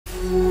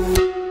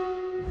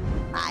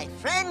My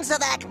friends of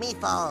Acme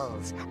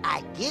Falls,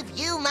 I give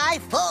you my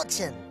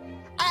fortune.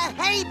 A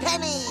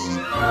halfpenny!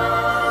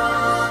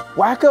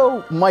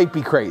 Wacko might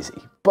be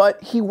crazy, but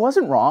he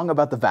wasn't wrong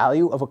about the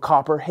value of a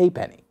copper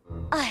halfpenny.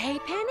 A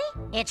halfpenny?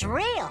 It's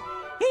real.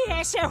 He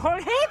has a whole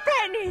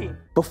halfpenny!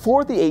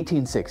 Before the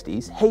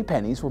 1860s,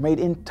 halfpennies were made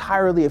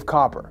entirely of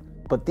copper,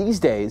 but these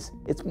days,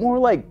 it's more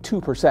like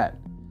 2%.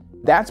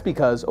 That's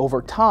because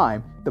over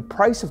time, the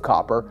price of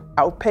copper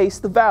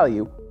outpaced the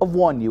value of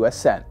 1 US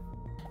cent.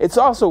 It's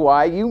also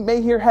why you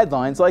may hear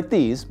headlines like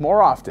these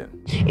more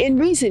often. In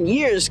recent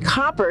years,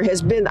 copper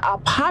has been a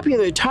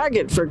popular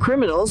target for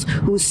criminals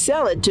who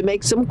sell it to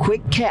make some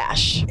quick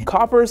cash.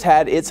 Copper's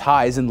had its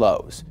highs and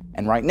lows,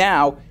 and right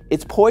now,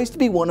 it's poised to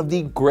be one of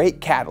the great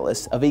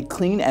catalysts of a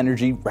clean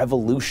energy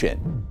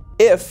revolution,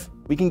 if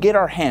we can get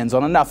our hands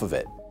on enough of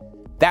it.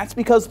 That's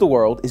because the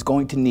world is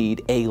going to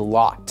need a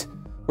lot.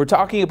 We're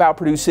talking about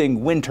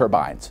producing wind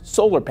turbines,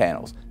 solar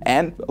panels,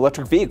 and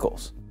electric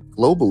vehicles.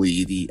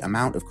 Globally, the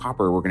amount of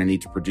copper we're going to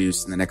need to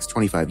produce in the next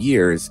 25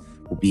 years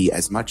will be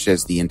as much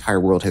as the entire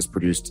world has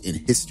produced in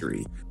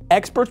history.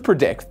 Experts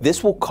predict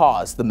this will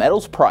cause the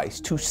metal's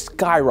price to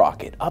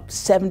skyrocket up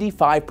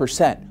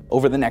 75%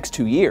 over the next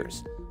 2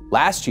 years.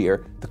 Last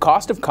year, the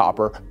cost of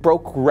copper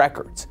broke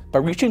records by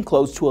reaching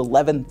close to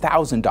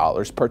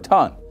 $11,000 per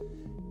ton.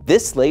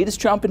 This latest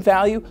jump in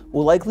value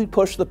will likely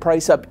push the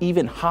price up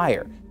even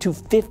higher to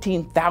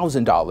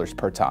 $15,000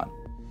 per ton.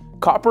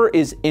 Copper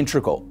is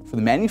integral for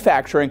the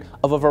manufacturing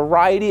of a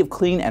variety of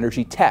clean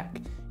energy tech.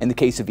 In the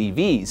case of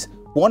EVs,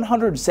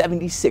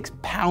 176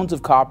 pounds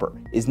of copper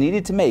is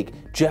needed to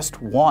make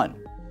just one.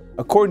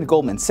 According to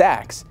Goldman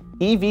Sachs,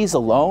 EVs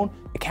alone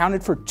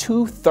accounted for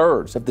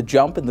 2/3 of the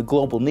jump in the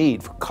global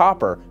need for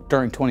copper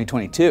during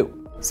 2022.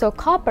 So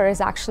copper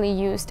is actually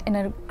used in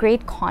a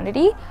great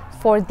quantity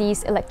for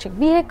these electric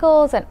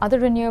vehicles and other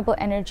renewable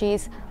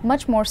energies,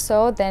 much more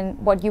so than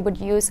what you would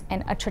use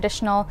in a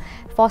traditional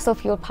fossil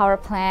fuel power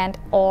plant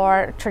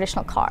or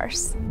traditional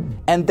cars.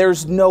 And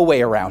there's no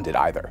way around it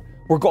either.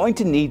 We're going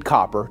to need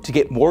copper to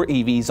get more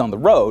EVs on the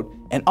road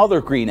and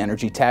other green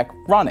energy tech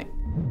running.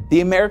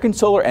 The American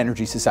Solar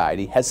Energy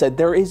Society has said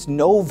there is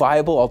no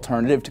viable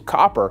alternative to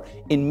copper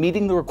in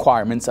meeting the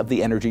requirements of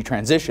the energy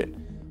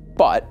transition.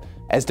 But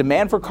as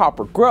demand for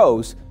copper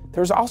grows,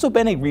 there's also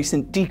been a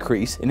recent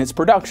decrease in its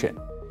production.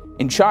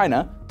 In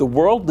China, the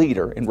world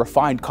leader in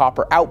refined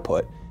copper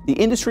output, the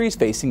industry is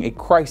facing a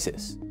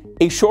crisis.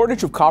 A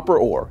shortage of copper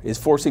ore is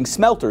forcing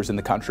smelters in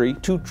the country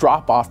to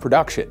drop off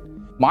production.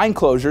 Mine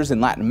closures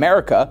in Latin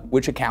America,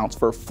 which accounts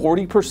for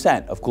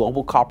 40% of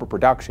global copper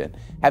production,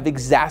 have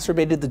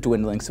exacerbated the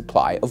dwindling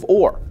supply of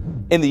ore.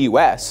 In the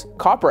US,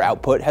 copper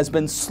output has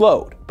been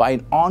slowed by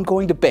an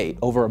ongoing debate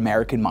over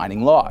American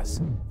mining laws.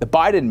 The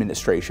Biden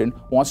administration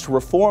wants to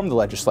reform the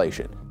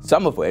legislation,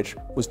 some of which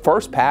was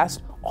first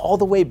passed all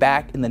the way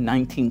back in the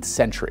 19th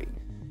century.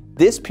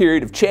 This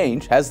period of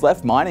change has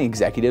left mining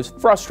executives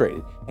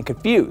frustrated and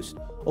confused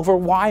over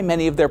why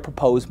many of their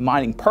proposed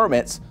mining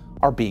permits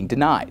are being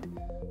denied.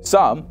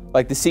 Some,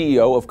 like the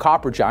CEO of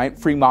copper giant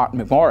Fremont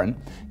McMoran,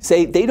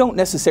 say they don't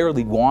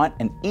necessarily want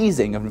an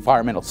easing of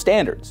environmental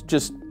standards,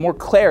 just more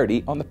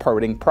clarity on the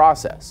permitting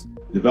process.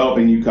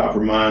 Developing new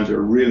copper mines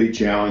are really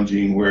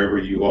challenging wherever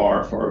you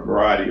are for a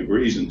variety of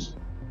reasons.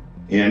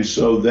 And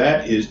so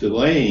that is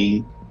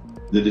delaying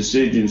the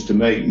decisions to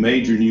make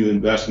major new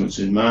investments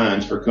in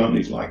mines for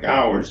companies like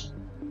ours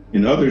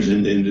and others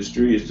in the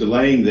industry. Is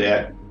delaying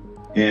that,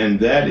 and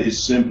that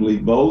is simply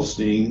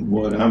bolstering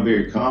what I'm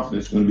very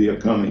confident is going to be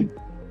a coming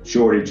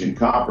shortage in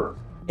copper.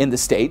 In the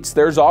States,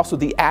 there's also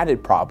the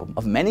added problem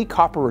of many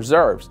copper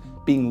reserves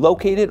being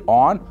located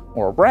on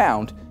or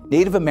around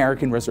Native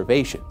American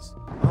reservations.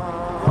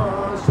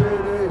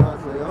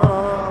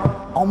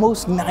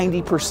 Almost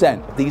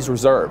 90% of these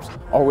reserves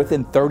are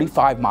within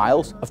 35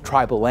 miles of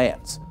tribal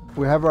lands.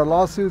 We have our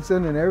lawsuits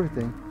in and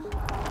everything.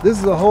 This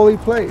is a holy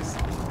place.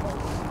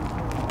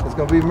 It's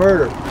going to be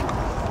murder.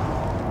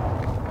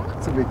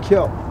 It's going to be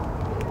killed.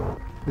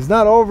 It's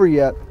not over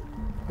yet.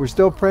 We're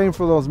still praying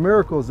for those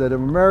miracles that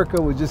America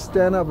would just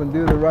stand up and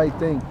do the right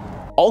thing.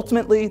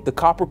 Ultimately, the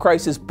copper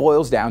crisis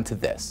boils down to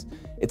this.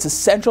 It's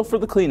essential for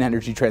the clean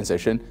energy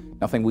transition.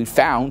 Nothing we've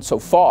found so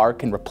far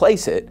can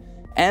replace it,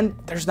 and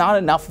there's not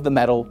enough of the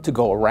metal to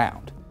go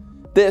around.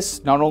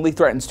 This not only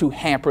threatens to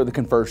hamper the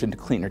conversion to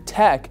cleaner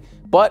tech,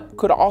 but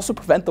could also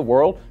prevent the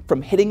world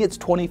from hitting its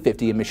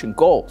 2050 emission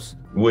goals.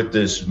 With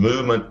this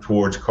movement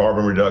towards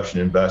carbon reduction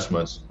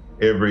investments,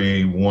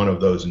 every one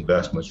of those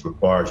investments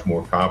requires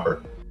more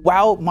copper.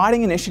 While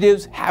mining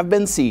initiatives have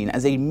been seen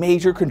as a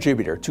major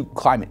contributor to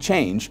climate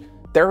change,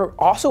 they're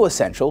also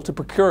essential to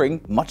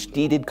procuring much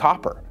needed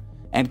copper,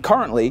 and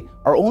currently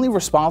are only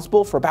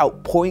responsible for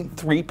about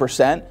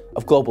 0.3%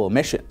 of global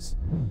emissions.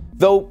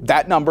 Though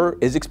that number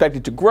is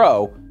expected to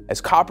grow as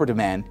copper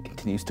demand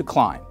continues to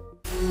climb.